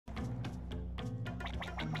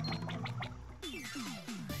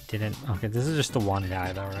didn't... Okay, this is just the one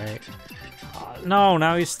guy though, right? No,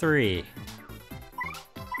 now he's 3.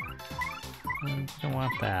 I don't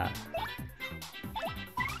want that.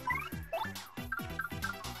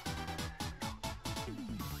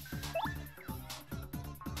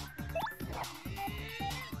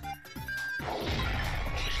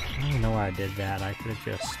 I don't even know why I did that. I could have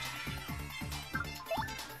just...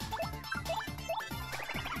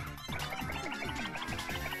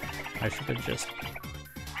 I should have just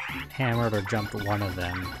hammered or jumped one of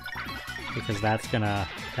them, because that would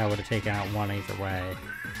have taken out one either way.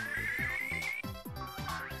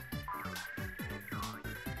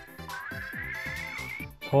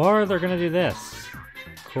 Or they're gonna do this.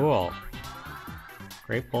 Cool.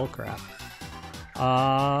 Great bullcrap.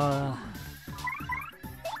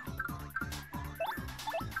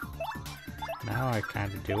 Now I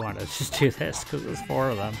kind of do want to just do this because there's 4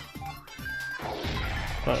 of them.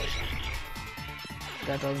 But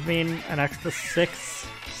that does mean an extra 6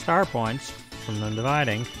 star points from them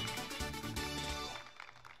dividing.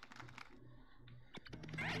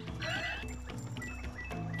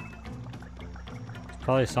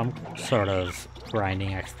 Probably some sort of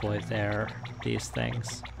grinding exploit there, these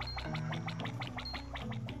things.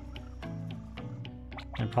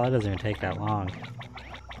 It probably doesn't even take that long.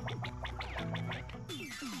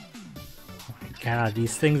 Oh my god,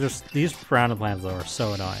 these things are, these piranha plants are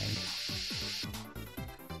so annoying.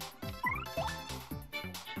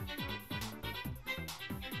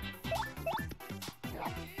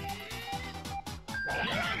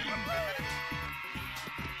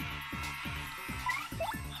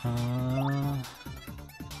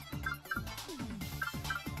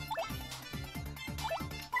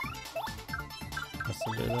 Let's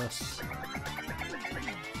do this.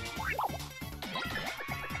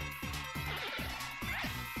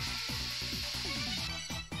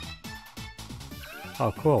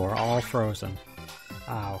 Oh cool, we're all frozen.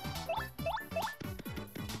 Ow.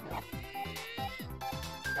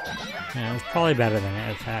 Yeah, it's probably better than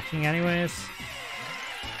it attacking anyways.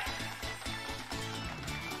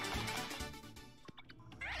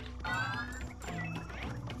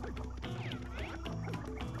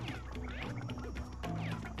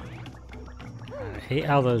 I hate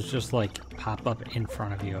how those just like pop up in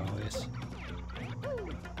front of you always.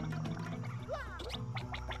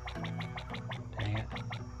 Dang it.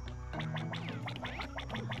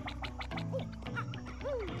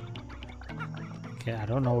 Okay, I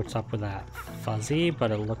don't know what's up with that fuzzy,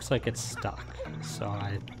 but it looks like it's stuck. So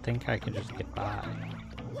I think I can just get by.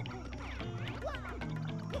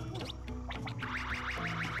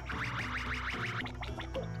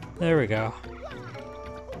 There we go.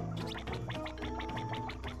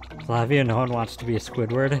 Flavia, no one wants to be a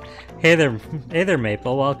Squidward. Hey there,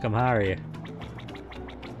 Maple. Welcome. How are you?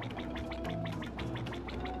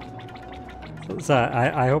 So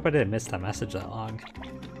I hope I didn't miss that message that long.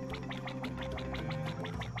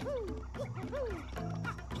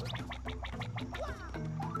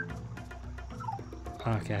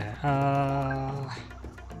 Okay. Yeah,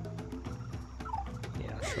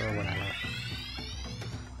 sure, whatever.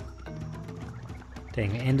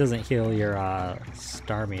 Dang, N doesn't heal your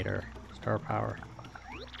star meter, star power.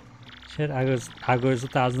 Shit, I goes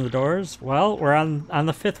with thousands of doors. Well, we're on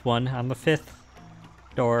the 5th one, on the 5th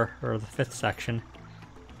door, or the 5th section.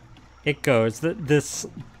 It goes. There's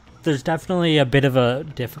definitely a bit of a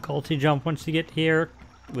difficulty jump once you get here,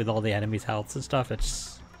 with all the enemies' healths and stuff.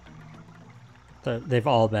 They've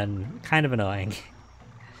all been kind of annoying.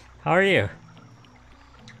 How are you?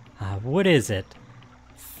 What is it?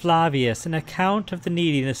 Flavius, an account of the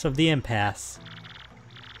neediness of the impasse.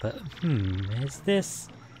 But, is this?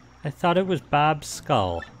 I thought it was Bob's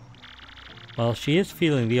skull. Well, she is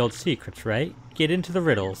feeling the old secrets, right? Get into the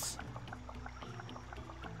riddles.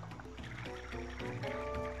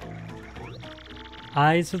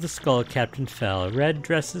 Eyes of the skull captain fell. Red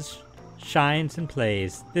dresses shines and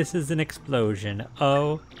plays. This is an explosion.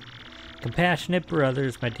 Oh, compassionate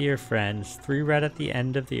brothers, my dear friends. 3 red at the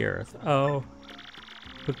end of the earth. Oh.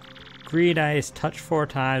 But green eyes touch 4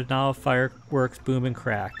 times, now fireworks boom and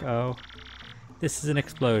crack. Oh, this is an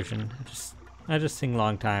explosion. I just sing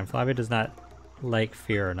long time. Flavia does not like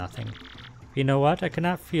fear or nothing. But you know what? I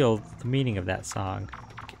cannot feel the meaning of that song.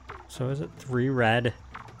 So is it 3 red,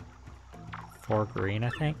 4 green,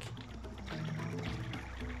 I think?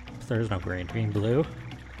 There's no green. Green, blue?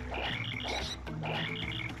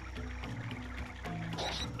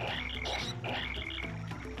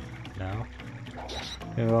 No.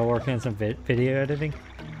 Maybe while working on some video editing?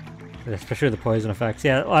 Especially the poison effects.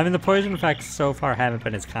 Yeah, well, I mean the poison effects so far haven't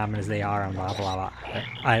been as common as they are on Lava Lava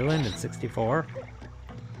Island in 64.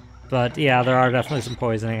 But yeah, there are definitely some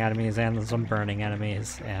poisoning enemies and some burning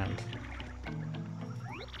enemies, and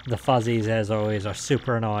the fuzzies, as always, are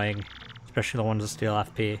super annoying, especially the ones that steal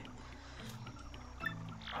FP.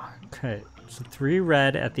 Okay, so 3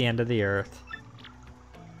 red at the end of the earth.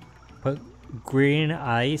 Put green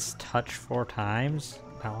ice, touch 4 times.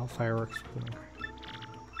 Now fireworks.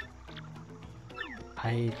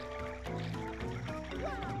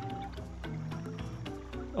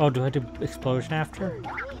 Oh, do I do explosion after?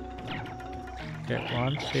 Okay,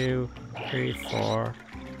 1, 2, 3, 4.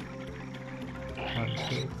 1,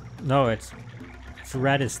 2. No, it's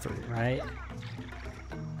red is 3, right?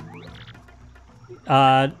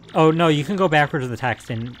 Oh no, you can go backwards in the text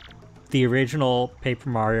in the original Paper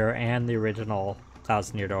Mario and the original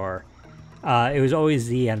Thousand Year Door. It was always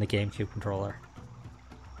Z on the GameCube controller.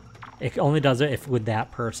 It only does it if with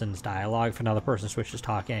that person's dialogue. If another person switches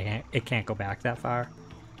talking, it can't go back that far.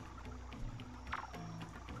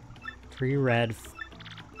 3 red,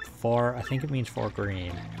 4, I think it means 4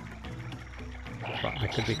 green. But I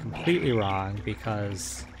could be completely wrong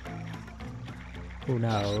because who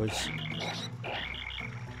knows?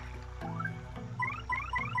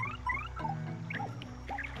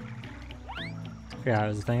 Yeah, I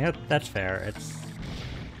was thinking that's fair. It's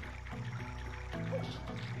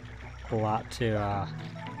a lot to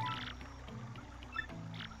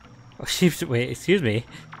oh, wait, excuse me.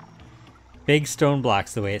 Big stone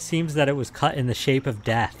blocks the way. It seems that it was cut in the shape of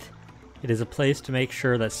death. It is a place to make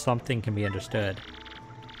sure that something can be understood.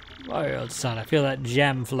 My old son, I feel that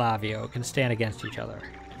Gem Flavio can stand against each other.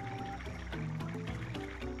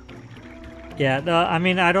 Yeah, no, I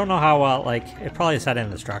mean, I don't know how well, like, it probably said in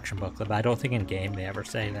the instruction booklet, but I don't think in game they ever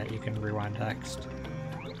say that you can rewind text.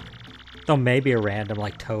 Though maybe a random,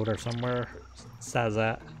 like, Toad or somewhere says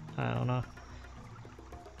that. I don't know.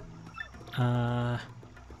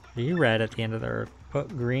 You read at the end of the earth. Put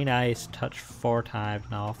green ice, touch 4 times,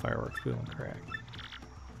 now fireworks boom, correct.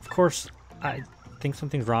 Of course, I think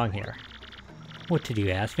something's wrong here. What did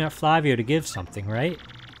you ask? You want Flavio to give something, right?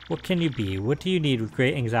 What can you be? What do you need with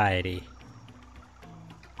great anxiety?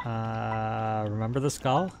 Remember the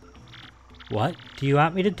skull? What? Do you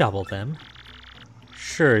want me to double them?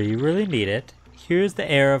 Sure, you really need it. Here's the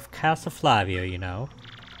heir of Casa Flavio, you know.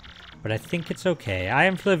 But I think it's okay. I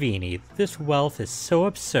am Flavini. This wealth is so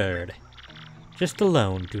absurd. Just a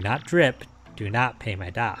loan. Do not drip. Do not pay my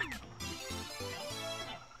dock.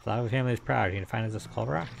 Flavio family is proud. You can find this skull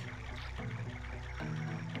rock.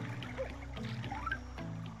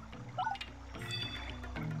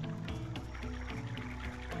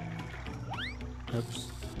 Oops.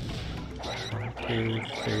 1, 2,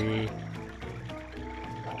 3.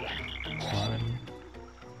 1.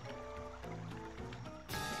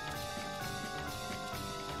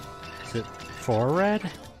 Is it 4 red?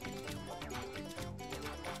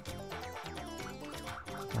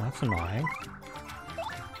 Well, that's annoying.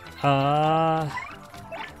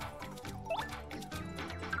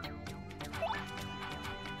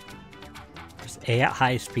 There's A at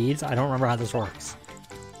high speeds? I don't remember how this works.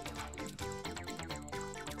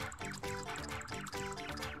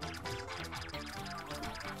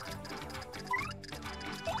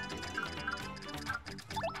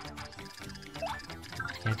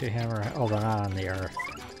 Can't do hammer. Oh, they're not on the earth.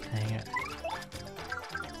 Dang it.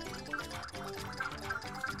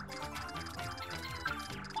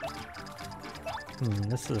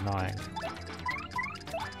 This is annoying.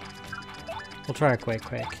 We'll try a quick.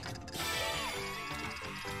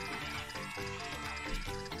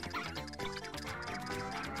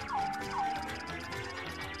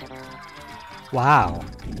 Wow.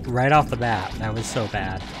 Right off the bat, that was so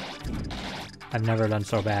bad. I've never done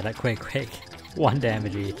so bad at quick. 1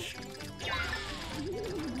 damage each.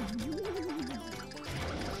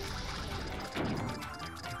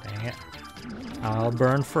 Dang it. I'll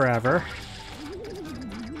burn forever.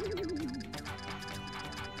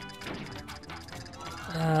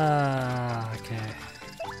 Okay.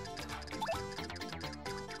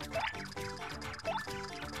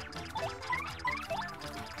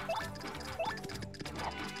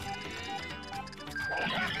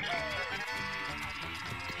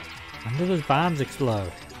 When do those bombs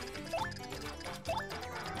explode?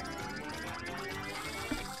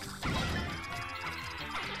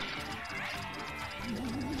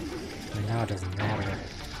 I mean, now it doesn't matter.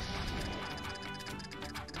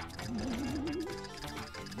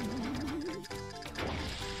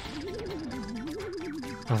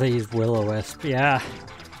 Oh, they use Will-O-Wisp, yeah.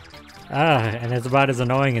 And it's about as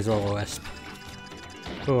annoying as Will-O-Wisp.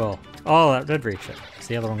 Cool. Oh, that did reach it. Is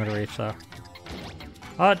the other one gonna reach though?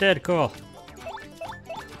 Oh, it did, cool.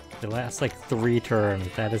 It lasts like 3 turns.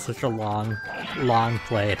 That is such a long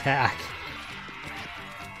play attack.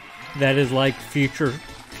 That is like future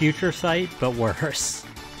sight, but worse.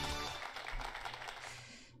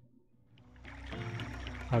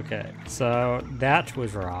 Okay, so that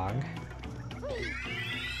was wrong.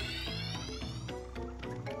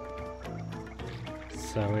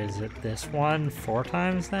 So is it this one 4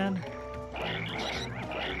 times then?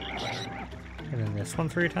 And then this one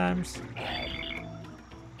 3 times?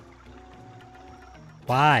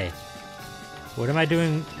 Why? What am I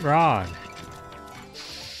doing wrong?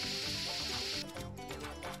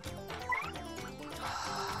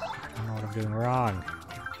 I don't know what I'm doing wrong.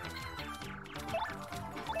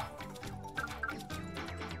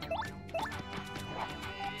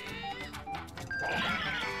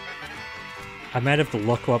 I might have to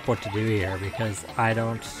look up what to do here because I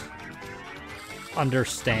don't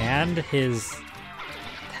understand. His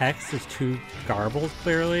text is too garbled,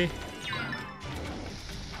 clearly.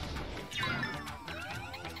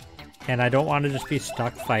 And I don't want to just be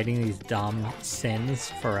stuck fighting these dumb sins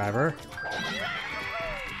forever.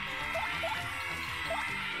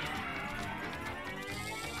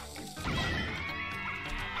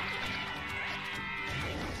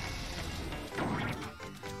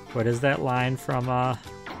 What is that line from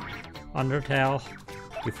Undertale?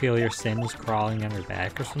 You feel your sins crawling on your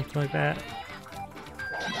back or something like that?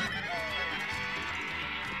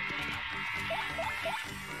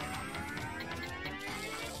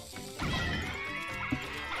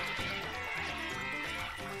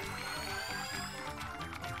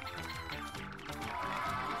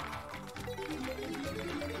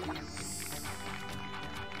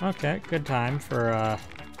 Okay, good time for a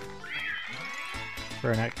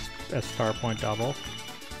star point double.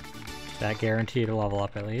 That guaranteed to level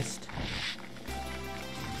up at least.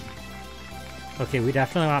 Okay, we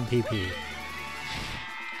definitely want PP.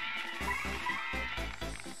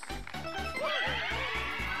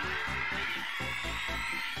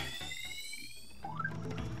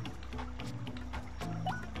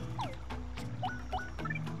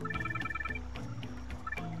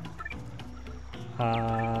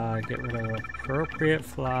 Get rid of appropriate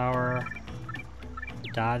flower,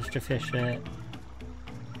 dodge deficient,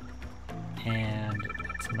 and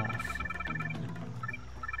that's enough.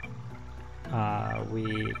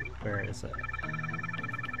 Where is it?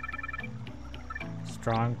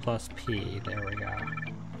 Strong plus P, there we go.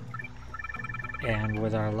 And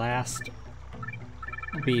with our last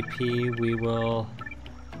BP, we will...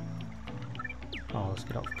 Oh, let's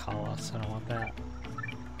get off Colossus, I don't want that.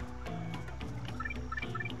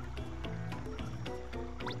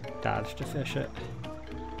 Dodge deficient.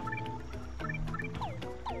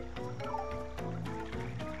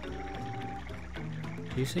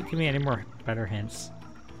 Do you think give me any more better hints?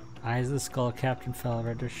 Eyes of the skull, Captain fell,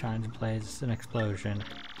 red just shines and plays an explosion.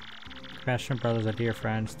 Compassionate brothers are dear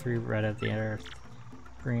friends, 3 red of the earth.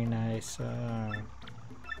 Green ice,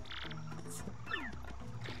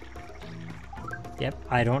 Yep,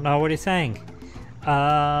 I don't know what he's saying.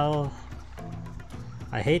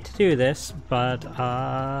 I hate to do this, but,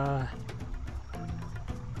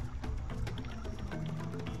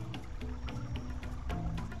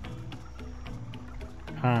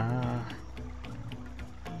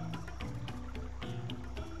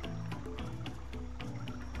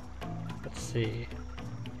 let's see.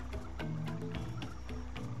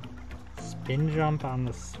 Spin jump on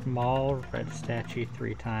the small red statue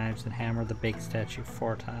 3 times and hammer the big statue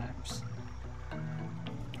 4 times.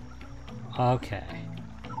 Okay.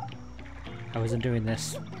 I wasn't doing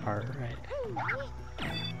this part right.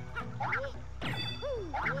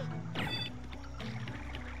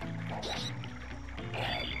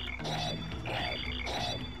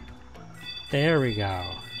 There we go.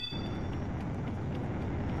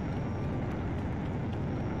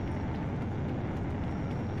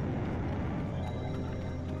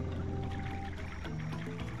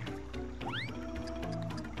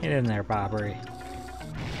 Get in there, Bobbery.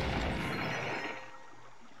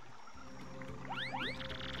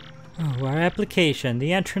 Oh, our application,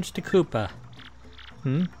 the entrance to Koopa.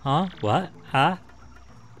 Huh? What? Huh?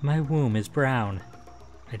 My womb is brown.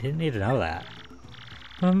 I didn't need to know that.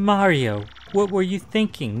 Mario, what were you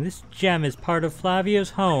thinking? This gem is part of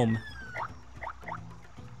Flavio's home.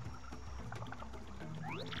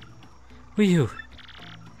 Whew.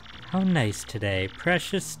 How nice today.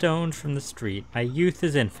 Precious stones from the street. My youth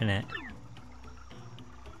is infinite.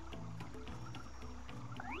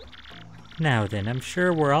 Now then, I'm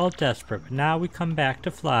sure we're all desperate, but now we come back to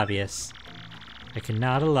Flavius. I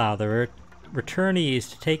cannot allow the returnees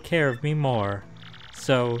to take care of me more.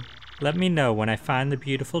 So, let me know when I find the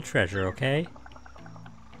beautiful treasure, okay?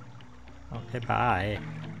 Okay, bye.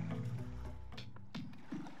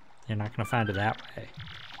 You're not gonna find it that way.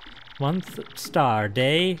 1 star,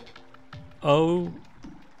 day. Oh,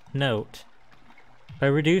 note. By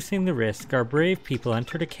reducing the risk, our brave people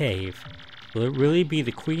entered a cave. Will it really be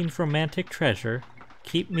the Queen's romantic treasure?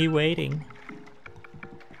 Keep me waiting.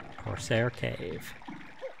 Corsair Cave.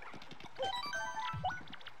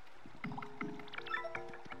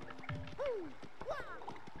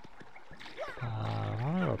 I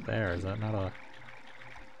don't know up there. Is that not a...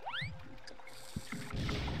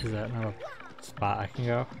 Is that not a spot I can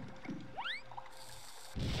go?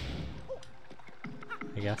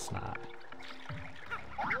 I guess not.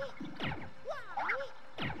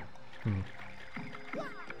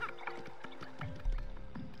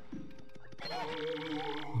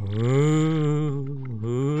 Ooh.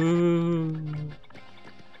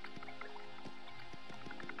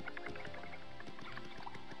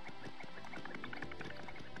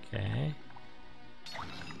 Okay.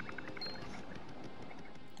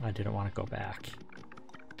 I didn't want to go back.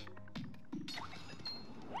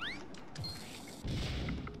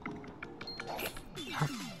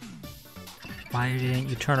 Why didn't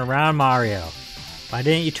you turn around, Mario? Why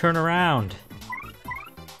didn't you turn around?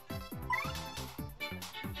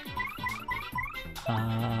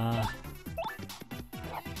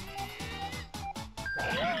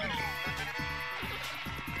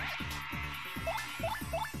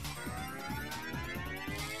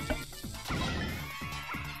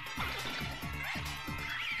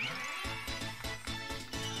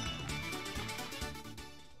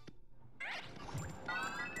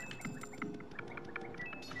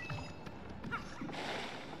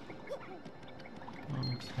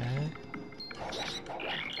 Okay.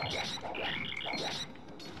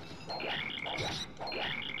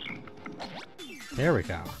 There we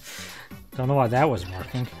go. Don't know why that wasn't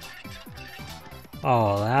working.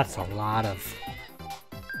 Oh, that's a lot of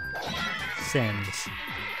sins.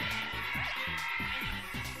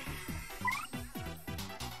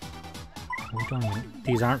 We don't even,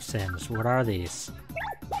 these aren't sins. What are these?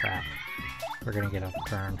 Crap. We're gonna get a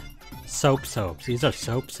turn. Soaps. These are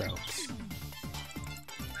soaps.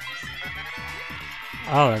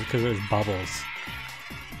 Oh, that's because it was bubbles.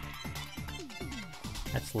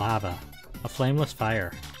 That's lava. A flameless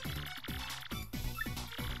fire.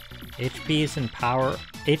 HP's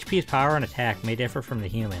power and attack may differ from the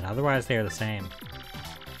human, otherwise they are the same.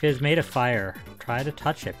 If it is made of fire, try to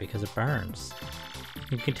touch it because it burns.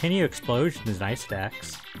 You can continue explosions and ice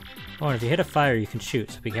attacks. Oh, and if you hit a fire, you can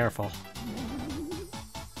shoot, so be careful.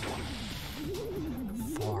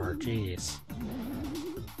 4, jeez.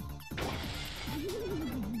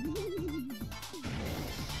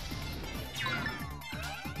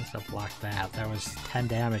 Let's block that. That was 10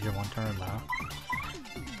 damage in one turn, though.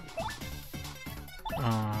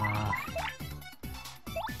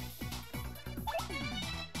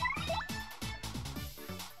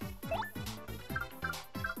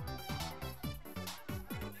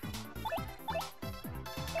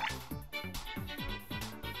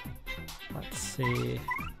 Let's see.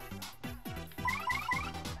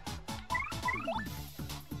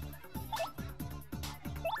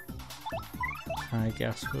 I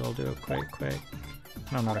guess we'll do a quick.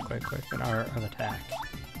 No, not a quick, an art of attack.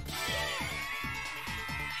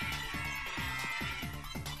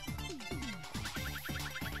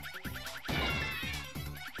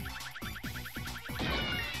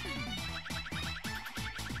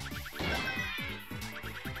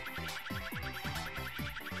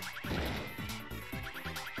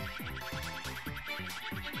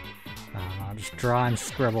 I'm just drawing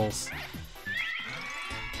scribbles.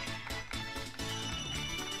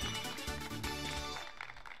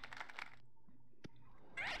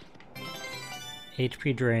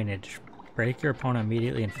 HP drainage. Break your opponent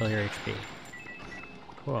immediately and fill your HP.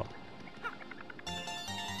 Cool.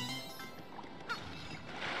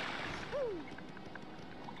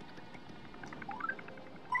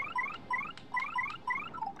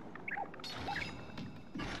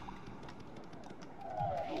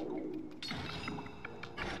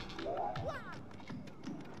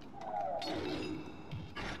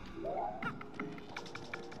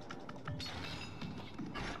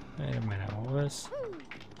 Wait a minute, what was...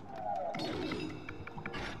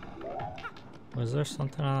 Was there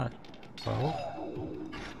something on that boat?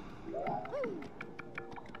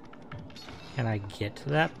 Can I get to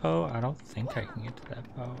that boat? I don't think I can get to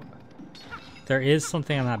that boat. There is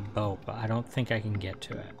something on that boat, but I don't think I can get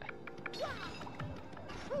to it.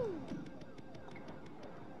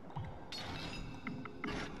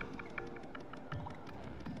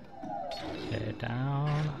 Okay,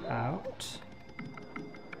 down, out.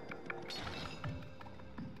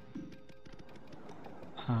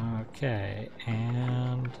 Okay,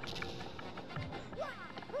 and...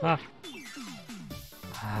 Ah!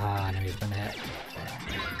 Ah, enemy's been hit.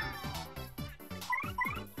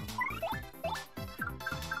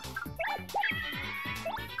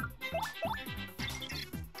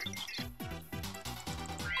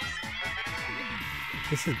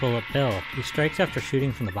 This is Bullet Bill. He strikes after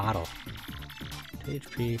shooting from the bottle. 2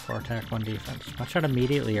 HP, 4 attack, 1 defense. Watch out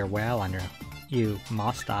immediately or wail on you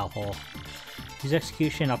moss-style hole. Use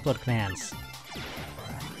execution, upload commands.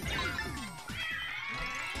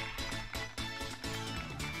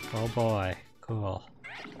 Oh boy, cool.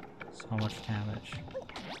 So much damage.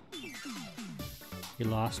 You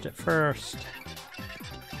lost it first.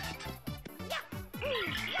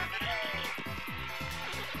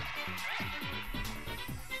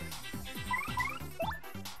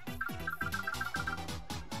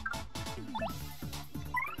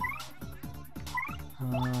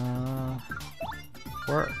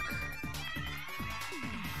 Work.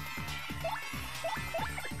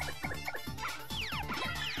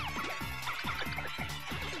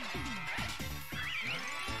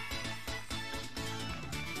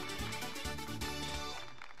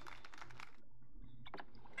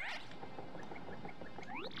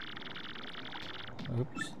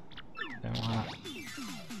 Oops. Didn't wanna...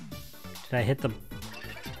 Did I hit the...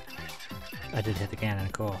 I did hit the cannon,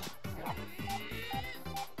 cool.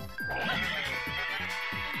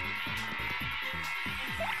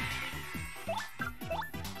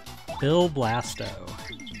 Bill Blasto.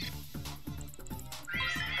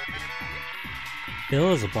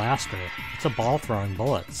 Bill is a blaster. It's a ball throwing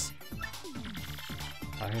bullets.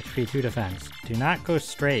 5 HP, 2 defense. Do not go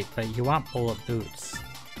straight, but you want bullet boots.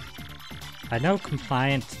 I know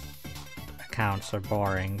compliant accounts are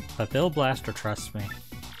boring, but Bill Blaster trusts me.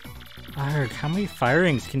 Arrgh, how many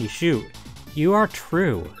firings can you shoot? You are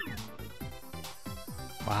true.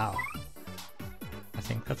 Wow. I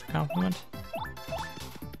think that's a compliment.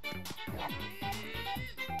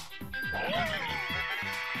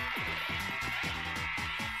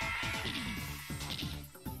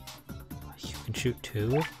 You can shoot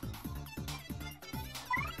 2?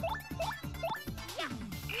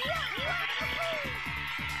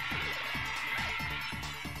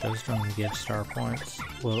 Those don't give star points.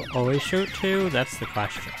 Will it always shoot 2? That's the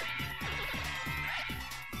question.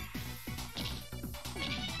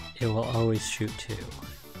 It will always shoot 2.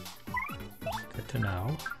 Good to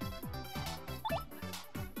know.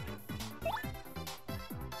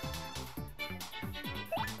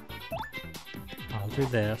 I'll do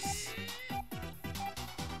this.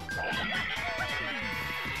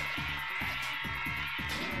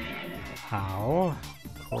 How?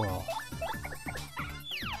 Cool.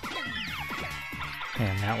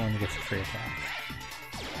 And that one gets a free attack.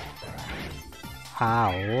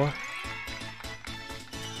 How?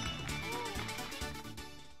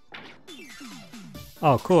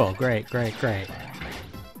 Oh, cool. Great, great, great.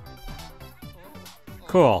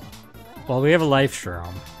 Cool. Well, we have a life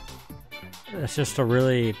shroom. That's just a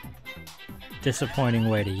really disappointing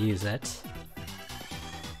way to use it.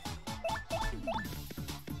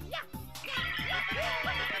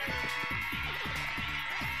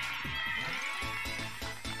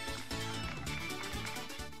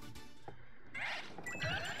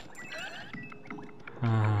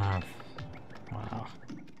 Wow.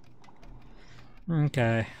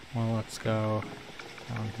 Okay, well, let's go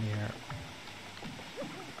down here.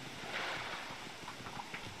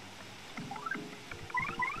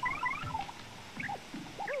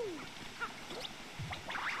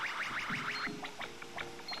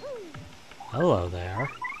 Hello there.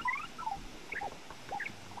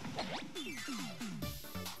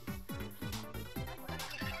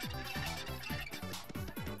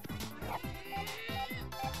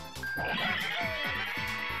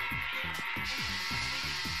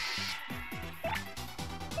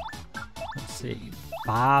 Let's see.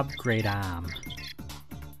 Bob Great Arm.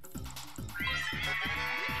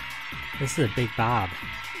 This is a big Bob.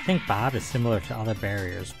 I think Bob is similar to other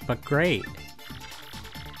barriers, but great.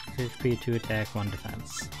 2 HP, 2 attack, 1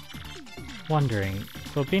 defense. Wondering,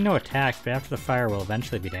 there'll be no attacks, but after the fire will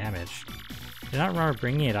eventually be damaged. I do not remember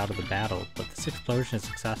bringing it out of the battle, but this explosion is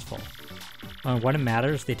successful. When it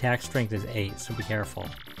matters, the attack strength is 8, so be careful.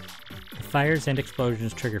 The fires and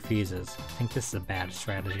explosions trigger fuses. I think this is a bad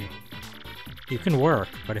strategy. You can work,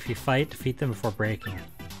 but if you fight, defeat them before breaking.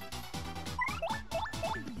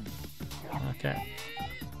 Okay.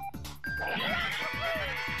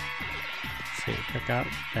 See, pick up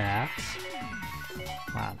that.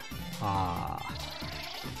 Come on. Ah.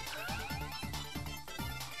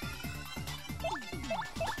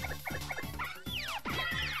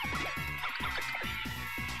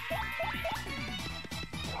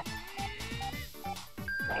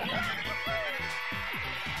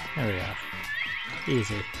 There we go.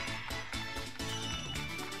 Easy.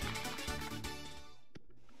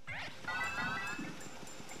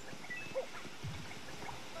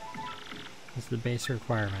 This is the base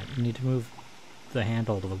requirement. You need to move the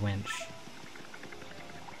handle to the winch.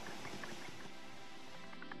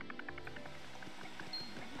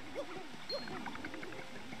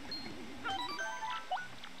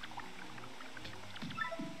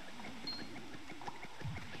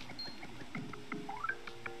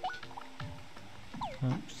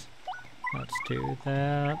 Oops. Let's do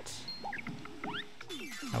that.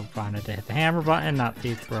 I wanted to hit the hammer button, not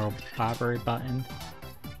the throw bobbery button.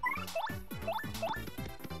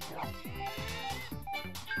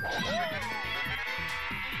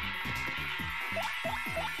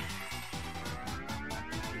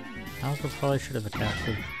 I also probably should have attacked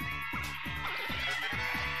with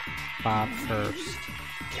Bob first,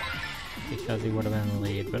 because he would have been in the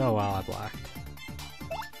lead, but oh well, I blocked.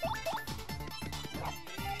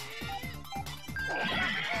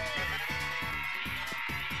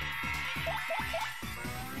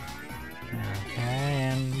 Okay,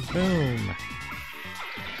 and boom!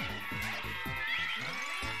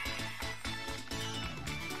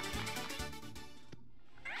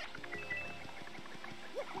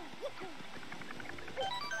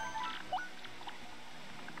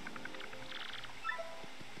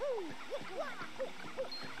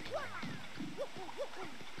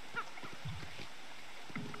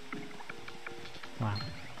 Come on,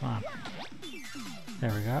 come on.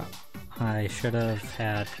 There we go. I should have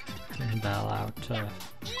had Bell out to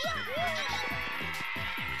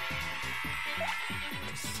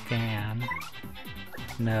scan.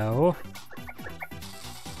 No.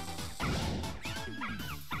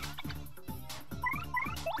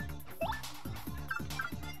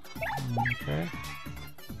 Okay.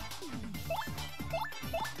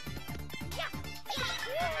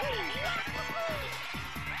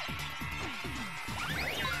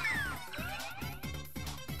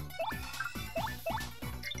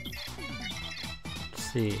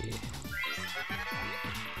 See.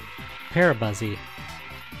 Parabuzzy.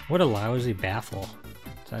 What a lousy baffle.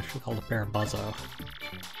 It's actually called a Parabuzzo.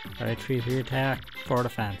 Right tree 3 attack, 4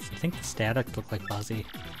 defense. I think the statics look like Buzzy.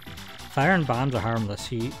 Fire and bombs are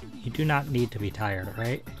harmless. You do not need to be tired,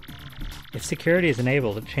 right? If security is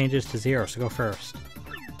enabled, it changes to 0, so go first.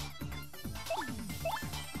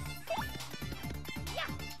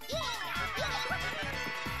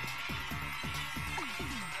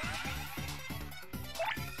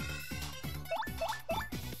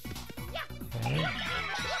 Okay.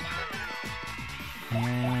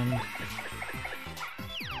 And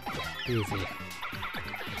easy.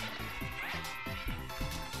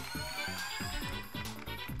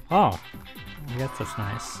 Oh, I guess that's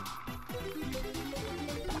nice.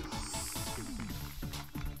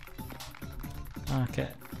 Okay.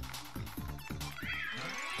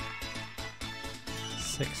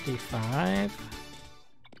 65.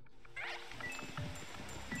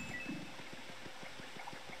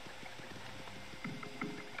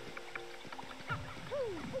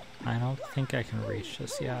 I don't think I can reach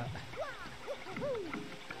this yet.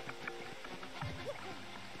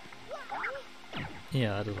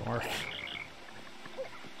 Yeah, that doesn't work.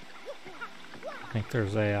 I think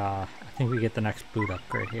there's a, I think we get the next boot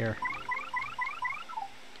upgrade here.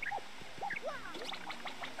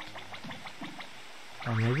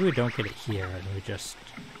 Or maybe we don't get it here and we just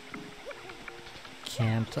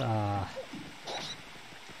can't,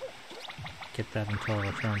 get that until a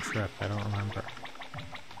return trip. I don't remember.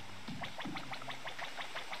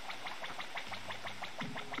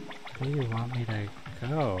 Where do you want me to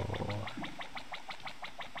go?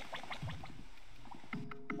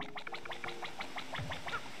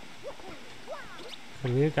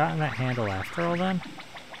 Could we have gotten that handle after all then?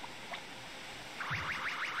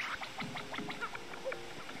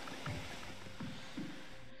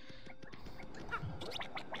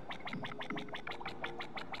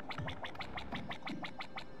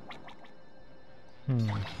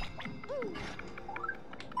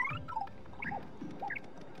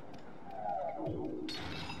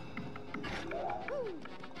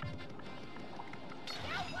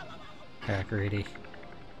 Greedy.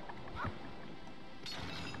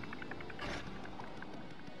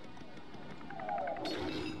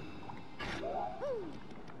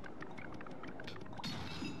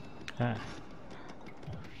 Okay. I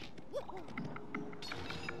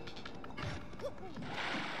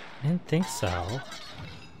didn't think so.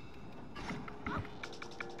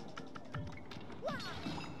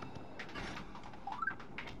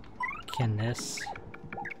 Can this?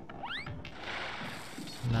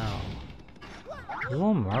 No. There's a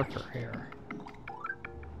little marker here.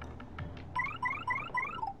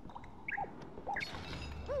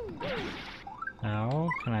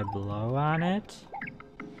 Can I blow on it?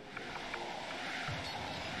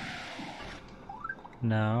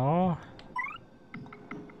 No.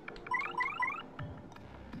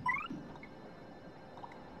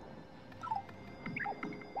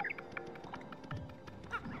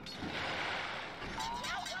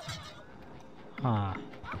 Huh.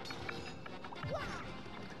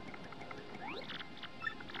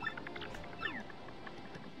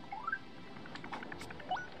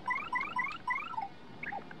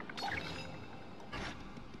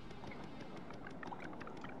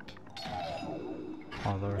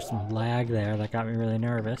 Oh, there was some lag there that got me really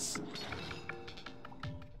nervous.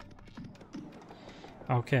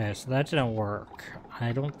 Okay, so that didn't work.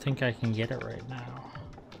 I don't think I can get it right now.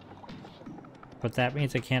 But that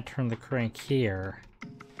means I can't turn the crank here.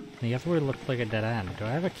 The other way looked like a dead end. Do I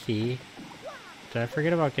have a key? Did I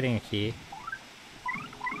forget about getting a key?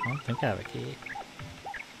 I don't think I have a key.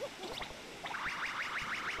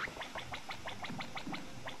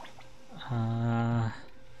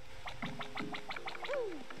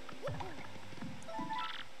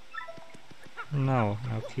 No,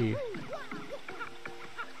 no key.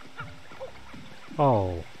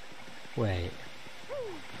 Oh, wait.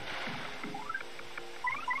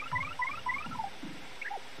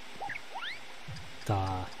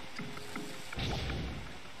 Duh.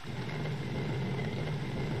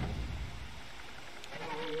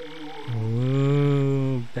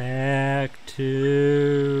 Ooh, back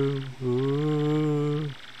to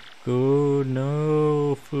go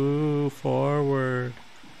no foo forward,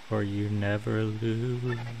 or you never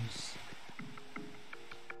lose.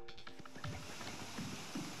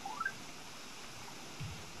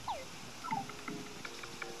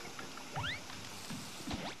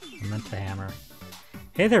 I meant to hammer.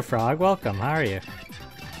 Hey there, Frog. Welcome. How are you?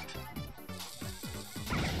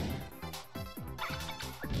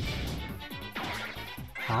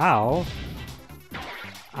 Ow.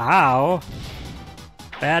 Ow.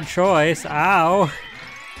 Bad choice. Ow.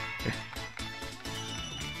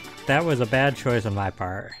 That was a bad choice on my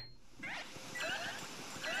part.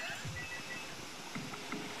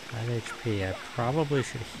 5 HP. I probably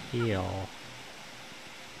should heal.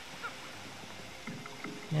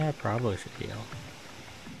 Yeah, I probably should heal.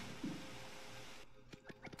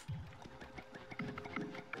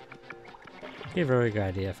 It'd be a very good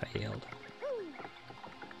idea if I healed.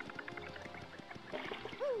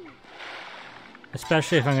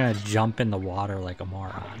 Especially if I'm gonna jump in the water like a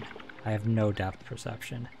moron. I have no depth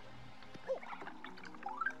perception.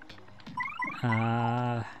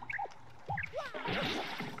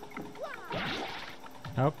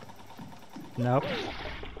 Nope. Nope.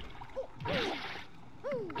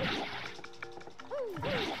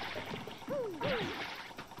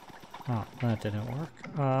 Oh, that didn't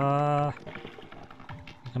work.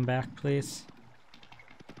 Come back, please.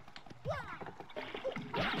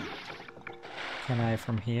 Can I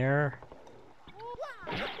from here?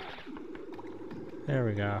 There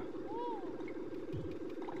we go.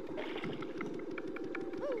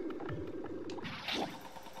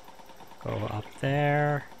 Go up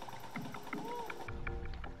there.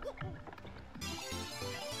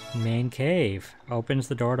 Main cave. Opens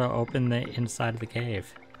the door to open the inside of the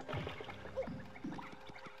cave.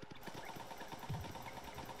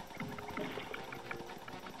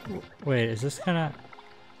 Wait, is this gonna...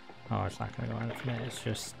 Oh, it's not gonna go infinite. It's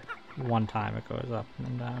just one time it goes up and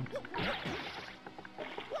then down.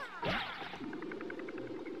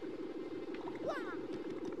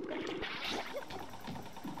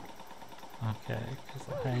 Okay,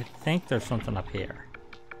 because I think there's something up here.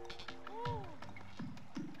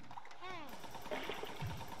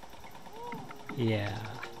 Yeah.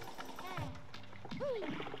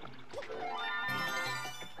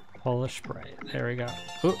 Polish Sprite. There we go.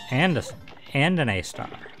 Ooh, and an A star.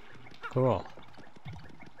 Cool.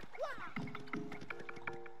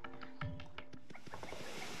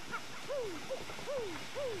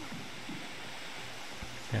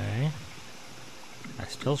 Okay. I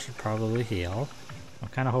still should probably heal. I'm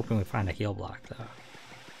kind of hoping we find a heal block though.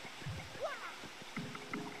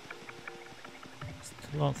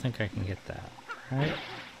 Still don't think I can get that. Right?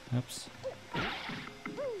 Oops.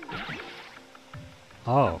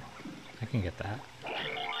 Oh, I can get that.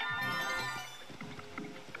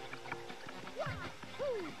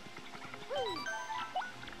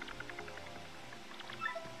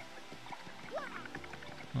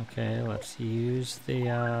 Okay, let's use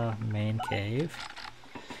the main cave.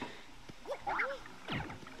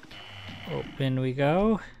 Open we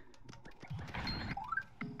go.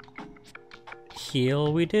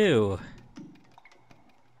 Heal we do.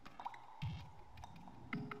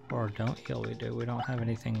 Or don't heal we do. We don't have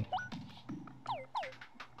anything.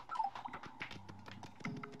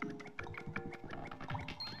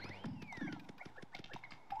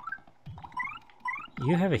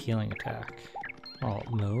 You have a healing attack. Oh,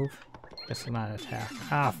 move? Guess it's not an attack.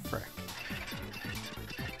 Ah, frick.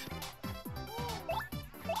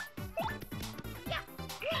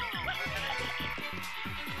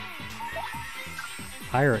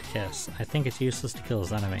 Pirate Kiss. I think it's useless to kill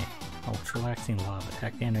his enemy. Oh, it's relaxing love.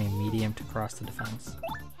 Attack the enemy medium to cross the defense.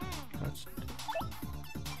 That's...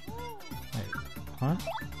 Wait, huh?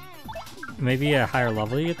 Maybe a higher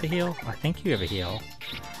level you get the heal? I think you have a heal.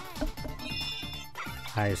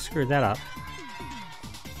 I screwed that up.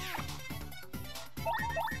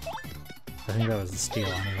 I think that was a steal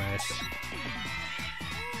anyways.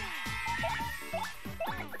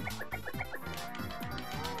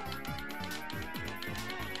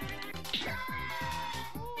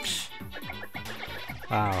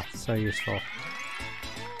 Wow, so useful.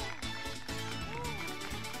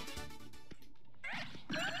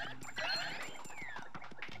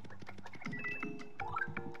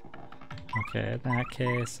 Okay, in that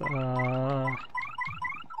case, there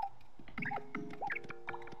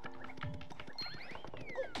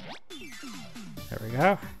we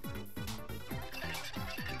go.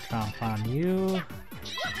 Jump on you.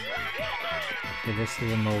 Okay, this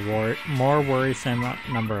is a more worrisome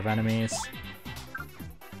number of enemies.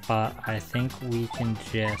 But I think we can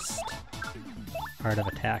just Art of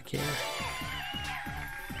Attack here.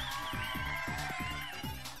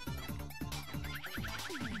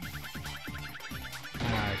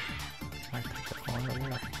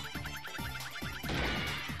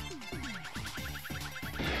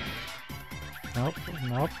 Nope,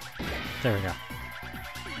 nope. There we go.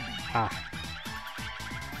 Ah.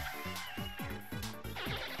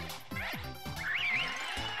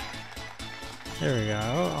 There we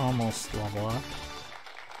go, almost level up.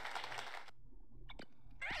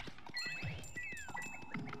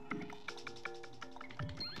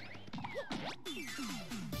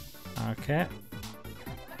 Okay.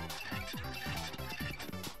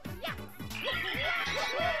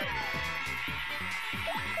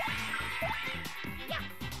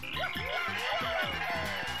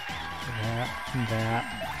 That,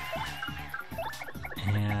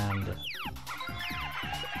 and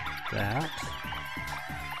that.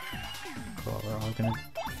 Cool, they're all gonna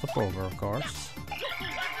flip over, of course.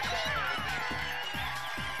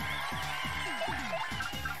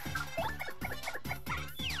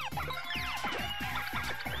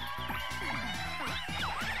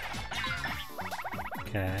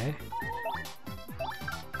 Okay.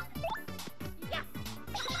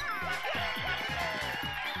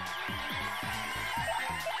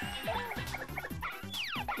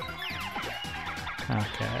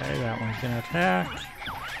 Okay, that one's gonna attack.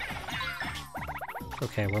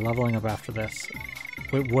 Okay, we're leveling up after this.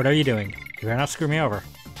 Wait, what are you doing? You better not screw me over.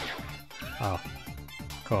 Oh.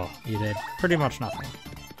 Cool. You did pretty much nothing.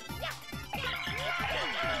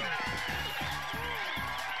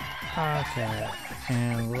 Okay.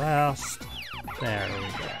 And last. There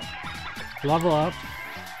we go. Level up.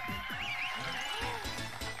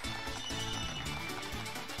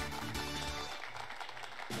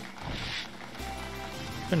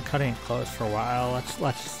 Been cutting it close for a while.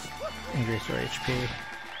 Let's increase our HP.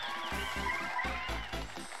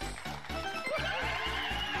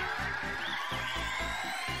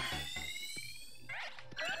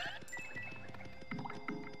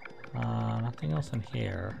 Nothing else in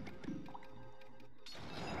here.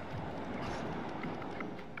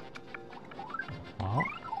 Well,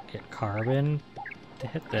 get carbon to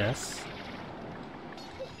hit this.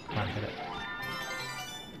 Come on, hit it.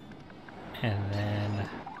 And then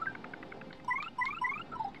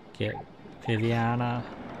get Viviana.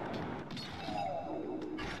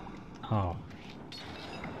 Oh,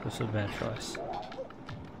 this was a bad choice.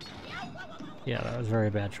 Yeah, that was a very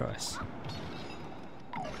bad choice.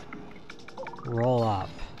 Roll up.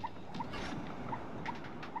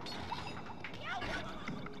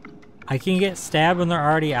 I can get stabbed when they're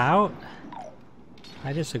already out?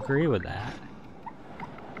 I disagree with that.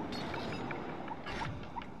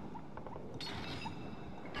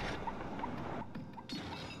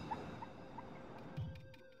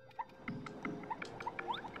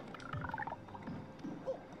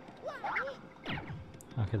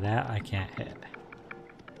 Okay, that I can't hit.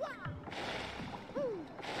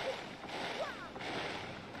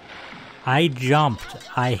 I jumped.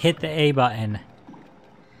 I hit the A button.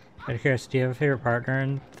 Out of curiosity, do you have a favorite partner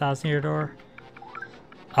in Thousand Year Door?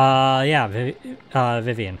 Yeah,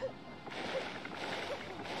 Vivian.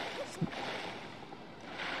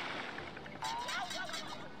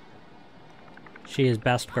 She is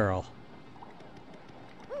best girl.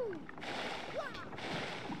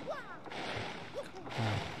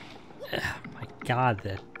 Oh my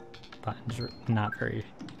god, button's not very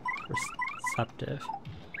receptive.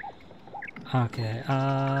 Okay,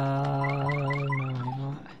 no, you know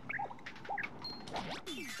what?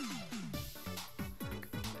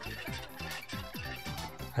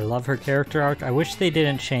 I love her character arc. I wish they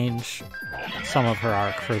didn't change some of her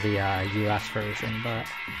arc for the US version, but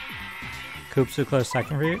Coop's a close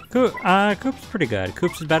second for you. Coop's pretty good.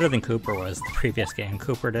 Coop's is better than Cooper was the previous game.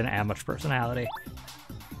 Cooper didn't have much personality.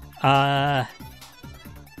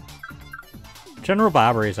 General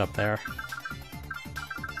Bobbery's up there.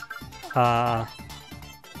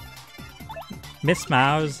 Miss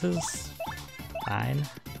Mouse is fine.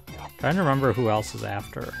 Trying to remember who else is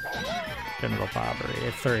after General Bobbery,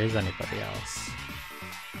 if there is anybody else.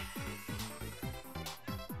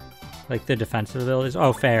 Like the defensive abilities?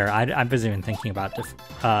 Oh, fair. I wasn't even thinking about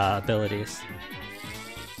abilities.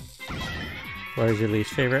 What is your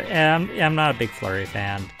least favorite? I'm not a big Flurry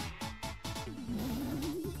fan.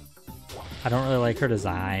 I don't really like her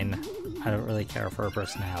design. I don't really care for her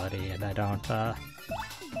personality, and I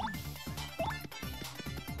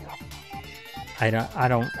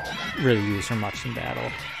don't really use her much in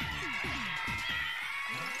battle.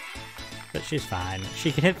 But she's fine.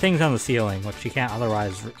 She can hit things on the ceiling, which she can't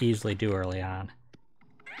otherwise easily do early on.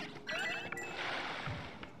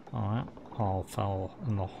 Oh, that all fell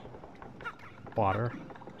in the water.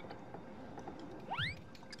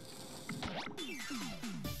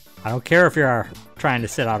 I don't care if you're trying to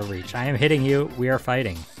sit out of reach. I am hitting you. We are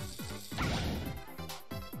fighting.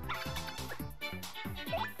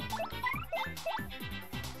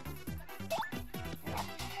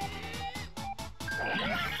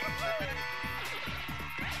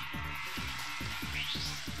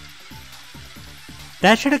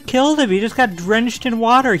 That should have killed him. He just got drenched in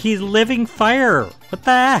water. He's living fire. What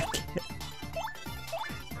the heck?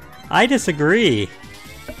 I disagree.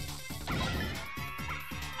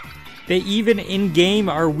 They even in-game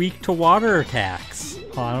are weak to water attacks.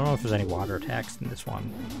 Oh, I don't know if there's any water attacks in this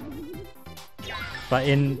one. But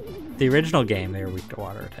in the original game, they were weak to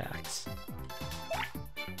water attacks.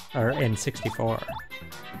 Or in 64.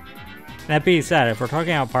 That being said, if we're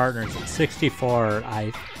talking about partners, in 64,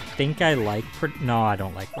 I think I like... No, I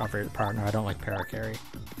don't like every partner. I don't like Paracarry.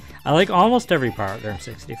 I like almost every partner in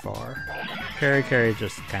 64. Paracarry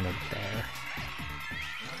just kind of there.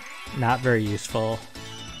 Not very useful.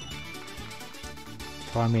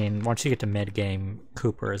 Well, I mean, once you get to mid-game,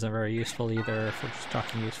 Cooper isn't very useful either, if we're just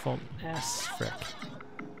talking usefulness. Frick.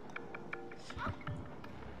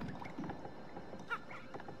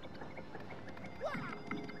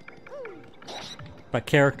 But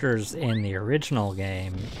characters in the original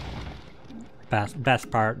game,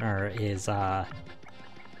 best partner is, Bo.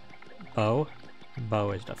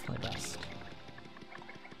 Bo is definitely best.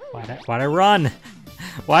 Why'd I run?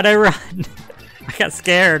 Why'd I run? I got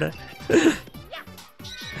scared.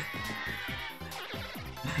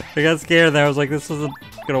 I got scared there. I was like, this isn't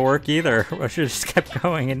gonna work either. I should have just kept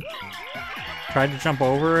going and tried to jump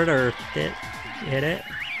over it or hit it.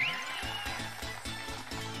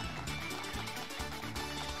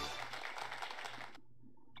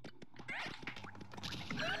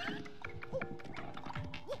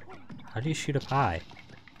 How do you shoot a pie?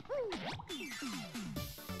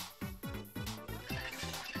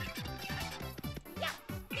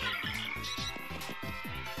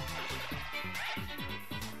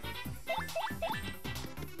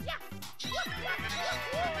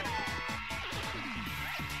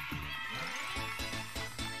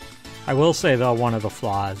 I will say though, one of the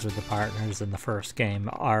flaws with the partners in the first game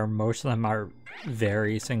are most of them are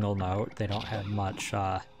very single note. They don't have much,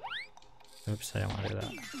 oops, I didn't want to do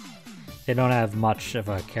that. They don't have much of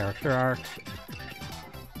a character arc.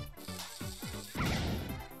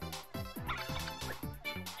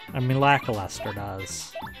 I mean, Lackluster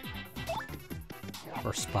does.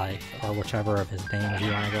 Or Spike, or whichever of his names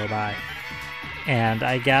you want to go by. And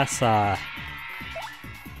I guess,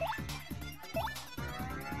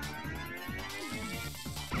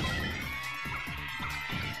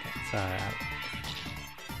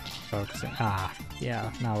 focusing.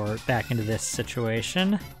 Yeah, now we're back into this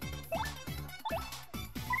situation.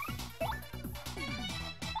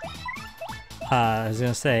 I was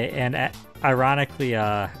gonna say, and ironically,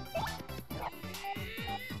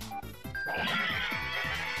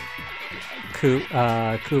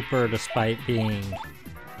 Cooper, despite being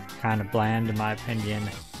kind of bland in my opinion,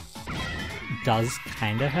 does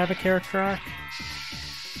kind of have a character arc.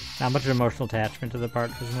 Not much emotional attachment to the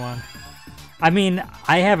partners in one. I mean,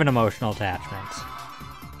 I have an emotional attachment,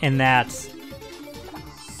 and that's...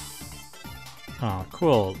 Oh,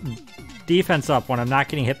 cool. Defense up when I'm not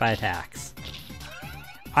getting hit by attacks.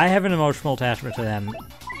 I have an emotional attachment to them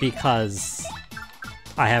because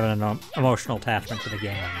I have an emotional attachment to the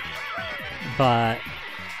game. But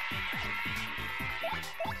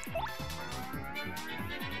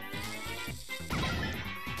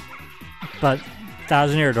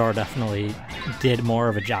Thousand Year Door definitely did more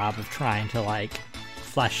of a job of trying to, like,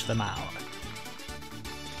 flesh them out.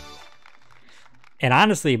 And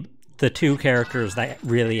honestly, the two characters that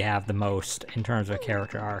really have the most in terms of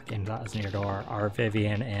character arc in Thousand Year Door are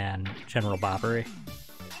Vivian and General Bobbery.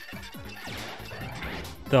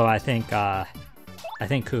 Though I think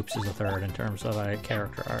Koops is a third in terms of a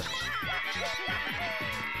character arc.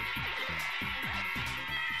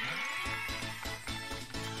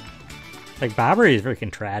 Like, Bobbery is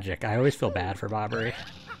freaking tragic. I always feel bad for Bobbery.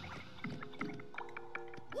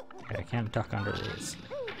 Okay, I can't duck under these.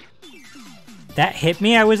 That hit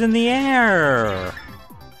me? I was in the air!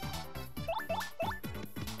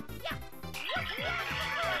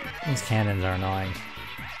 These cannons are annoying.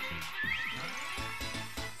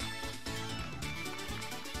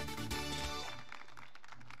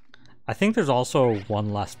 I think there's also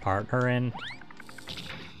one less partner in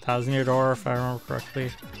Thousand Year Door, if I remember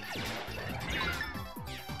correctly.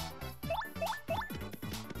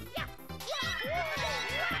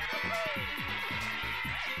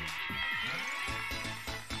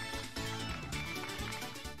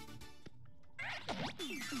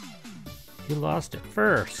 You lost it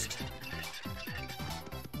first.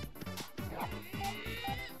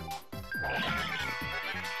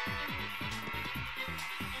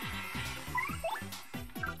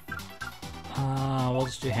 We'll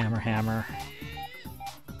just do hammer, hammer.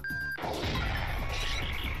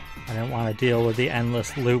 I didn't want to deal with the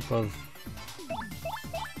endless loop of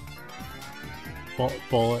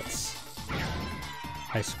bullets.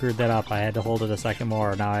 I screwed that up. I had to hold it a second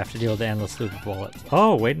more. Now I have to deal with the endless loop of bullets.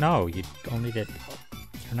 Oh, wait, no. You only did...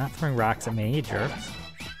 You're not throwing rocks at me, jerks.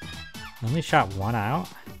 You only shot one out?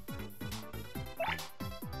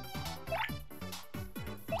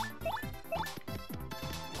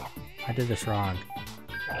 I did this wrong.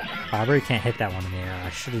 Bobbery can't hit that one in the air. I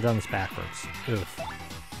should have done this backwards. Oof.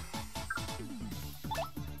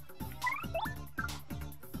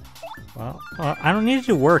 Well, I don't need to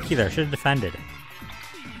do work either. I should have defended.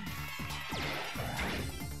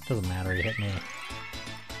 Doesn't matter, you hit me.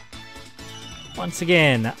 Once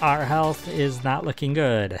again, our health is not looking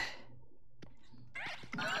good.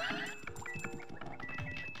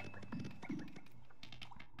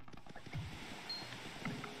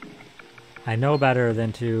 I know better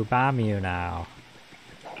than to bomb you now.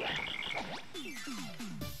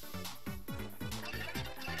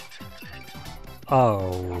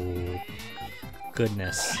 Oh,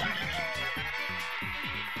 goodness.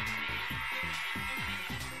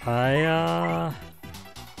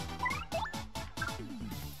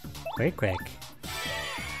 Quake.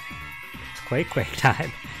 It's Quake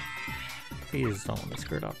time. Please don't let me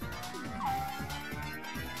screw it up.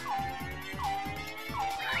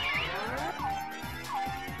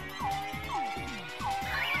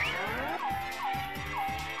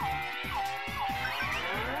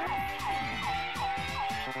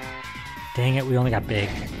 Dang it, we only got big.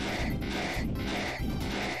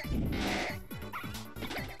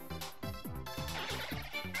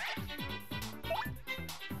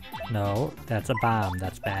 No, that's a bomb.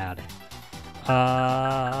 That's bad.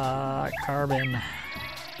 Carbon.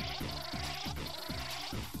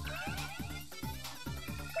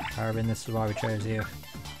 Carbon, this is why we chose you.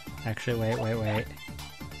 Actually, wait.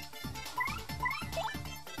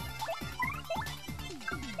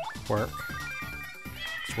 Work.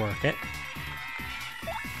 Let's work it.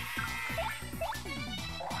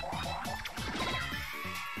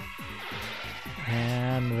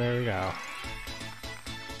 And there we go.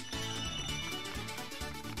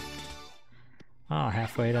 Oh,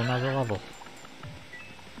 halfway to another level.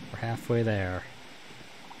 We're halfway there.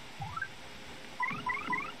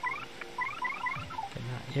 Good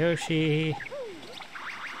night, Yoshi.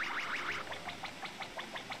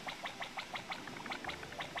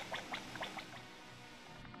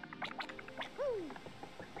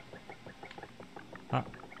 Oh.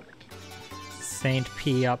 Saint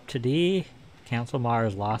P up to D. Cancel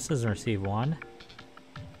Mara's losses and receive 1.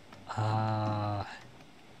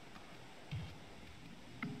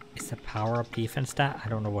 Is it power up defense stat? I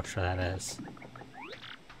don't know which that is.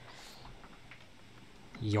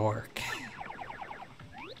 York.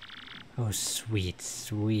 Oh, sweet.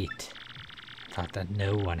 Thought that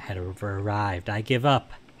no one had ever arrived. I give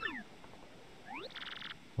up.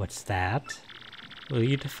 What's that? Will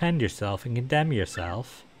you defend yourself and condemn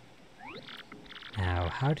yourself? Now,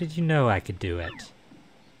 how did you know I could do it?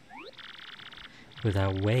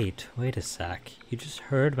 Wait a sec. You just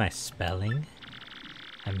heard my spelling?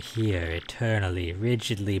 I'm here, eternally,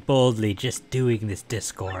 rigidly, boldly, just doing this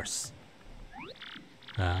discourse.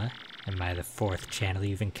 Am I the fourth channel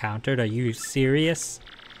you've encountered? Are you serious?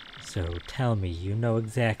 So tell me, you know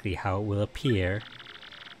exactly how it will appear.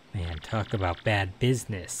 Man, talk about bad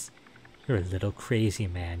business. You're a little crazy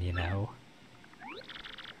man, you know.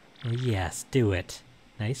 Well, yes, do it.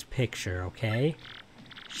 Nice picture, okay?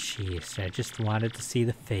 Jeez, I just wanted to see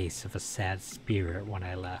the face of a sad spirit when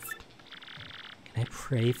I left. Can I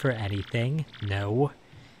pray for anything? No.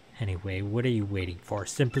 Anyway, what are you waiting for?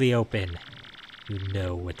 Simply open. You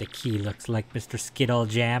know what the key looks like, Mr. Skittle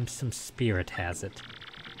Jam. Some spirit has it.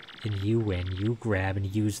 And you win. You grab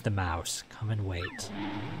and use the mouse. Come and wait.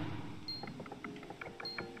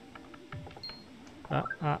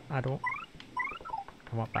 I don't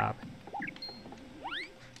want Bob.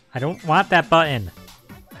 I don't want that button.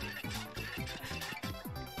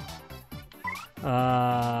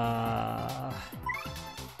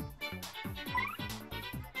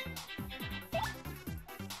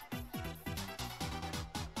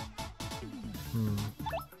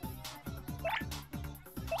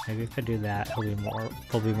 Maybe if I do that, he'll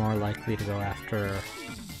be more likely to go after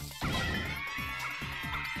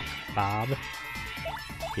Bob.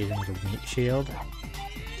 Using the meat shield.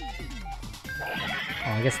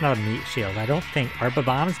 Oh, I guess not a meat shield. I don't think... Are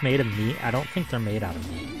bombs made of meat? I don't think they're made out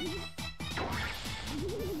of meat.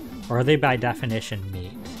 Or are they by definition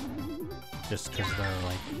meat? Just because they're,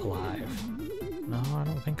 like, alive. No, I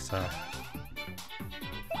don't think so.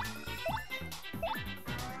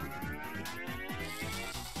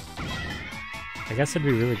 I guess it'd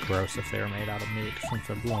be really gross if they were made out of meat, since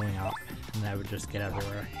they're blowing up, and that would just get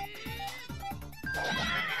everywhere.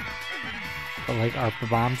 But, like, are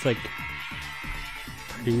bombs, like,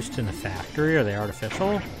 produced in a factory? Are they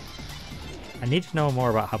artificial? I need to know more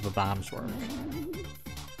about how bombs work.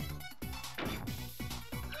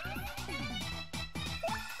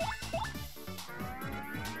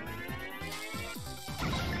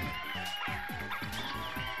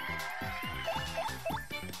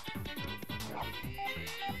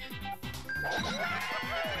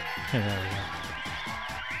 There we go.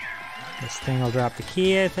 This thing will drop the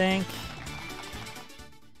key, I think.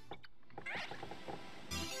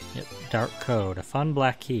 Yep, dark code. A fun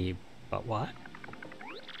black key. But what?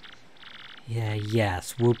 Yeah,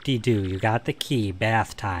 yes, whoop-de-doo. You got the key.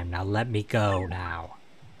 Bath time. Now let me go now.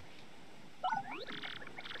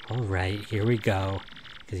 Alright, here we go.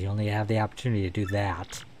 Because you only have the opportunity to do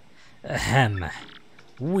that. Ahem.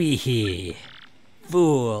 Wee-hee.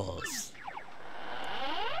 Fools.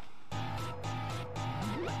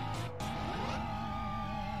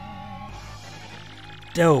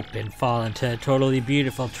 Dope and fall into a totally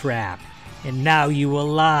beautiful trap. And now you will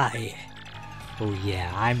lie. Oh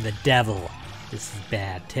yeah, I'm the devil. This is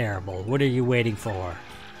bad, terrible. What are you waiting for?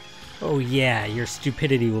 Oh yeah, your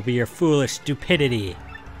stupidity will be your foolish stupidity.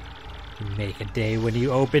 You make a day when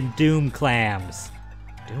you open Doom Clams.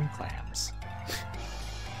 Doom Clams?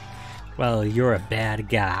 Well, you're a bad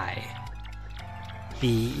guy.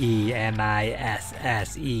 B-E-M-I-S-S-E-D.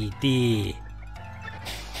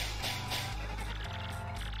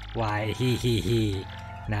 Why, he.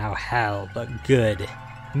 Now hell, but good.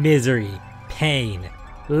 Misery, pain,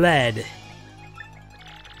 lead.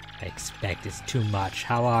 I expect it's too much.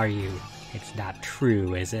 How are you? It's not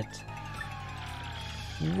true, is it?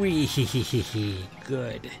 Wee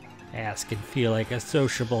good. Ask and feel like a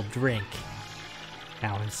sociable drink.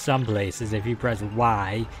 Now in some places, if you press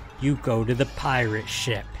Y, you go to the pirate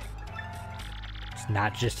ship. It's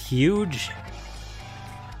not just huge.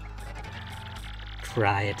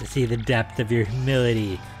 Try it to see the depth of your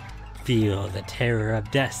humility. Feel the terror of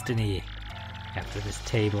destiny. After this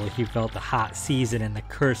table, he felt the hot season and the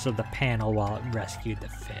curse of the panel while it rescued the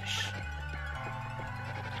fish.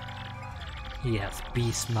 Yes,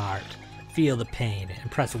 be smart. Feel the pain and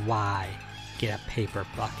press Y. Get a paper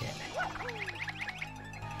bucket.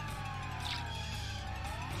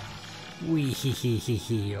 Wee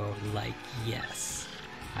oh, like yes.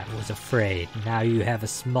 I was afraid. Now you have a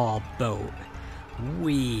small boat.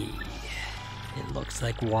 Wee. It looks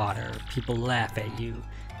like water. People laugh at you.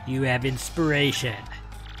 You have inspiration.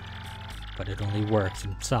 But it only works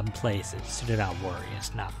in some places, so do not worry,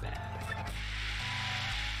 it's not bad.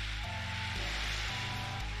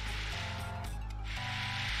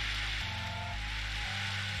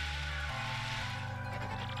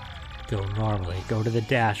 Go normally. Go to the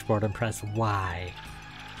dashboard and press Y.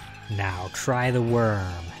 Now try the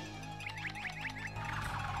worm.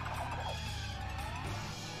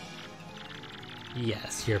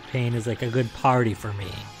 Yes, your pain is like a good party for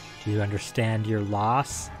me. Do you understand your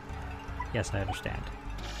loss? Yes, I understand.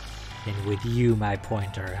 And with you, my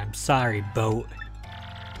pointer. I'm sorry, boat.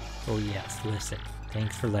 Oh yes, listen.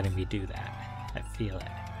 Thanks for letting me do that. I feel it.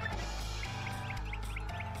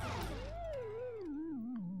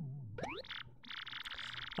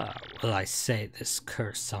 Well, I say, this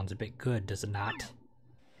curse sounds a bit good, does it not?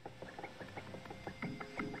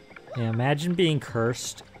 Yeah, imagine being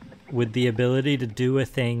cursed with the ability to do a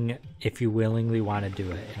thing if you willingly want to do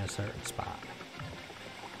it in a certain spot.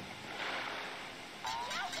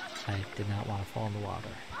 I did not want to fall in the water.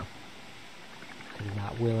 I did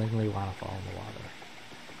not willingly want to fall in the water.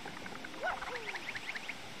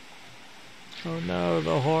 Oh no,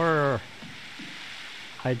 the horror!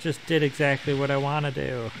 I just did exactly what I want to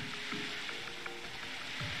do.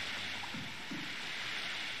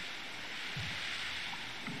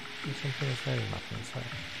 There's something inside or nothing inside.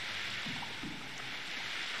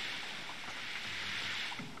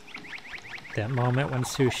 That moment when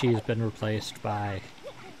sushi has been replaced by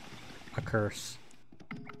a curse.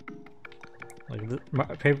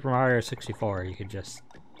 Like Paper Mario 64, you could just...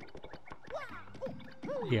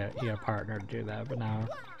 Yeah, you got a partner to do that, but now...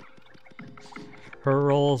 Her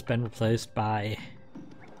role's been replaced by...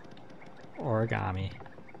 origami.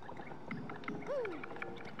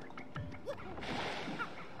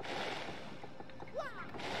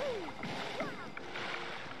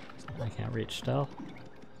 I can't reach still.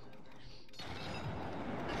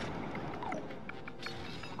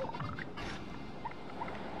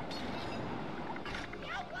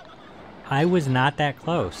 I was not that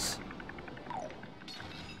close.